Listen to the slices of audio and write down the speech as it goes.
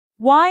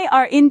Why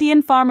are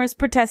Indian farmers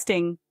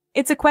protesting?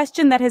 It's a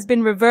question that has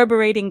been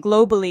reverberating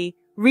globally,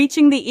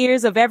 reaching the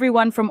ears of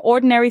everyone from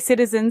ordinary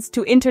citizens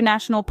to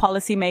international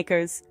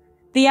policymakers.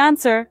 The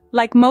answer,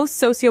 like most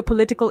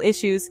socio-political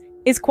issues,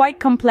 is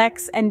quite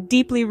complex and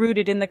deeply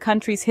rooted in the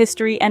country's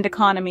history and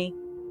economy.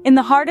 In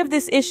the heart of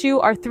this issue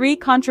are three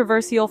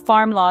controversial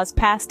farm laws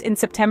passed in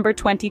September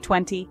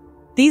 2020.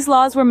 These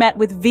laws were met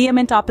with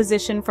vehement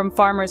opposition from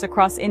farmers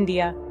across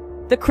India.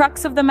 The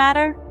crux of the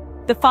matter?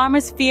 The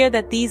farmers fear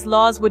that these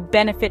laws would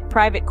benefit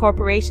private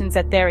corporations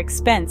at their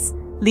expense,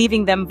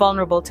 leaving them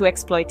vulnerable to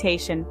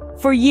exploitation.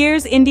 For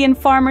years, Indian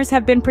farmers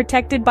have been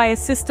protected by a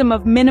system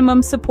of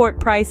minimum support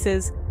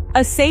prices,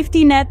 a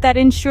safety net that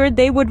ensured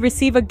they would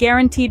receive a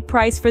guaranteed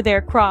price for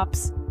their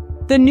crops.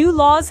 The new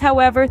laws,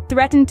 however,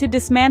 threaten to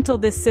dismantle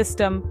this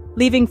system,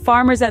 leaving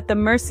farmers at the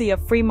mercy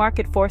of free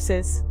market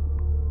forces.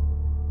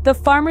 The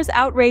farmers'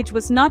 outrage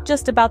was not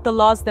just about the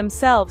laws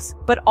themselves,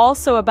 but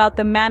also about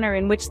the manner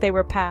in which they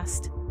were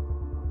passed.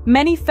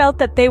 Many felt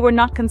that they were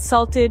not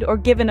consulted or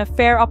given a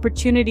fair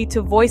opportunity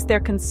to voice their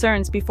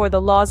concerns before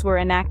the laws were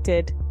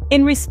enacted.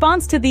 In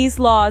response to these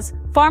laws,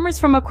 farmers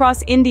from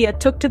across India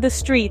took to the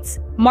streets,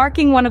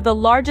 marking one of the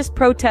largest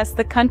protests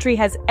the country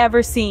has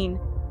ever seen.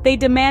 They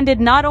demanded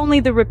not only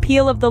the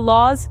repeal of the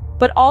laws,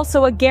 but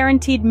also a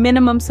guaranteed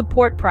minimum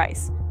support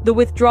price, the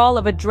withdrawal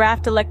of a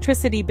draft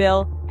electricity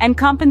bill, and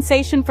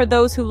compensation for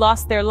those who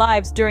lost their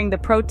lives during the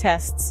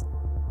protests.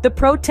 The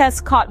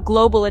protests caught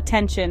global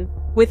attention,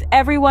 with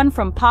everyone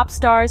from pop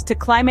stars to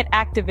climate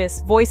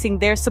activists voicing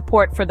their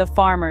support for the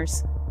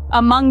farmers.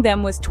 Among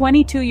them was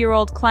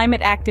 22-year-old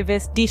climate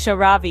activist Disha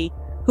Ravi,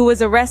 who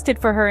was arrested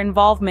for her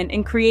involvement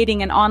in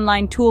creating an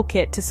online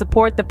toolkit to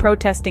support the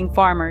protesting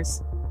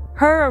farmers.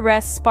 Her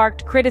arrest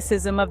sparked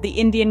criticism of the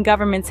Indian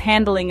government's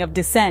handling of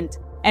dissent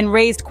and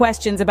raised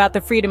questions about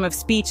the freedom of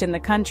speech in the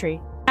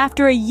country.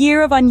 After a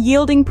year of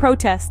unyielding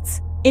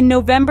protests, in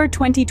November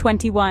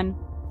 2021,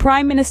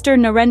 Prime Minister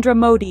Narendra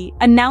Modi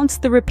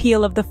announced the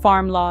repeal of the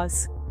farm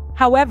laws.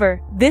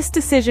 However, this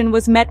decision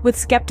was met with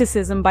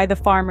skepticism by the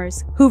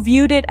farmers, who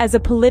viewed it as a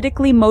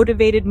politically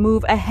motivated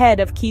move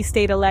ahead of key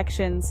state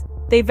elections.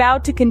 They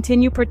vowed to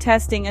continue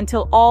protesting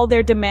until all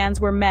their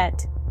demands were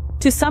met.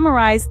 To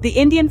summarize, the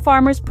Indian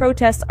farmers'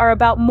 protests are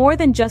about more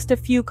than just a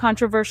few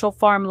controversial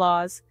farm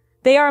laws.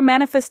 They are a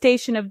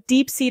manifestation of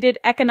deep-seated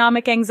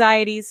economic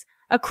anxieties,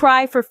 a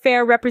cry for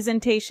fair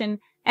representation,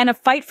 and a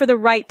fight for the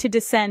right to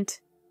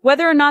dissent.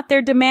 Whether or not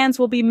their demands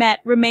will be met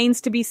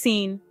remains to be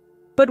seen.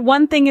 But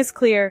one thing is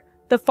clear,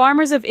 the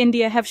farmers of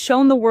India have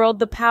shown the world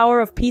the power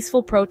of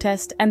peaceful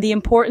protest and the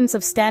importance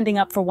of standing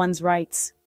up for one's rights.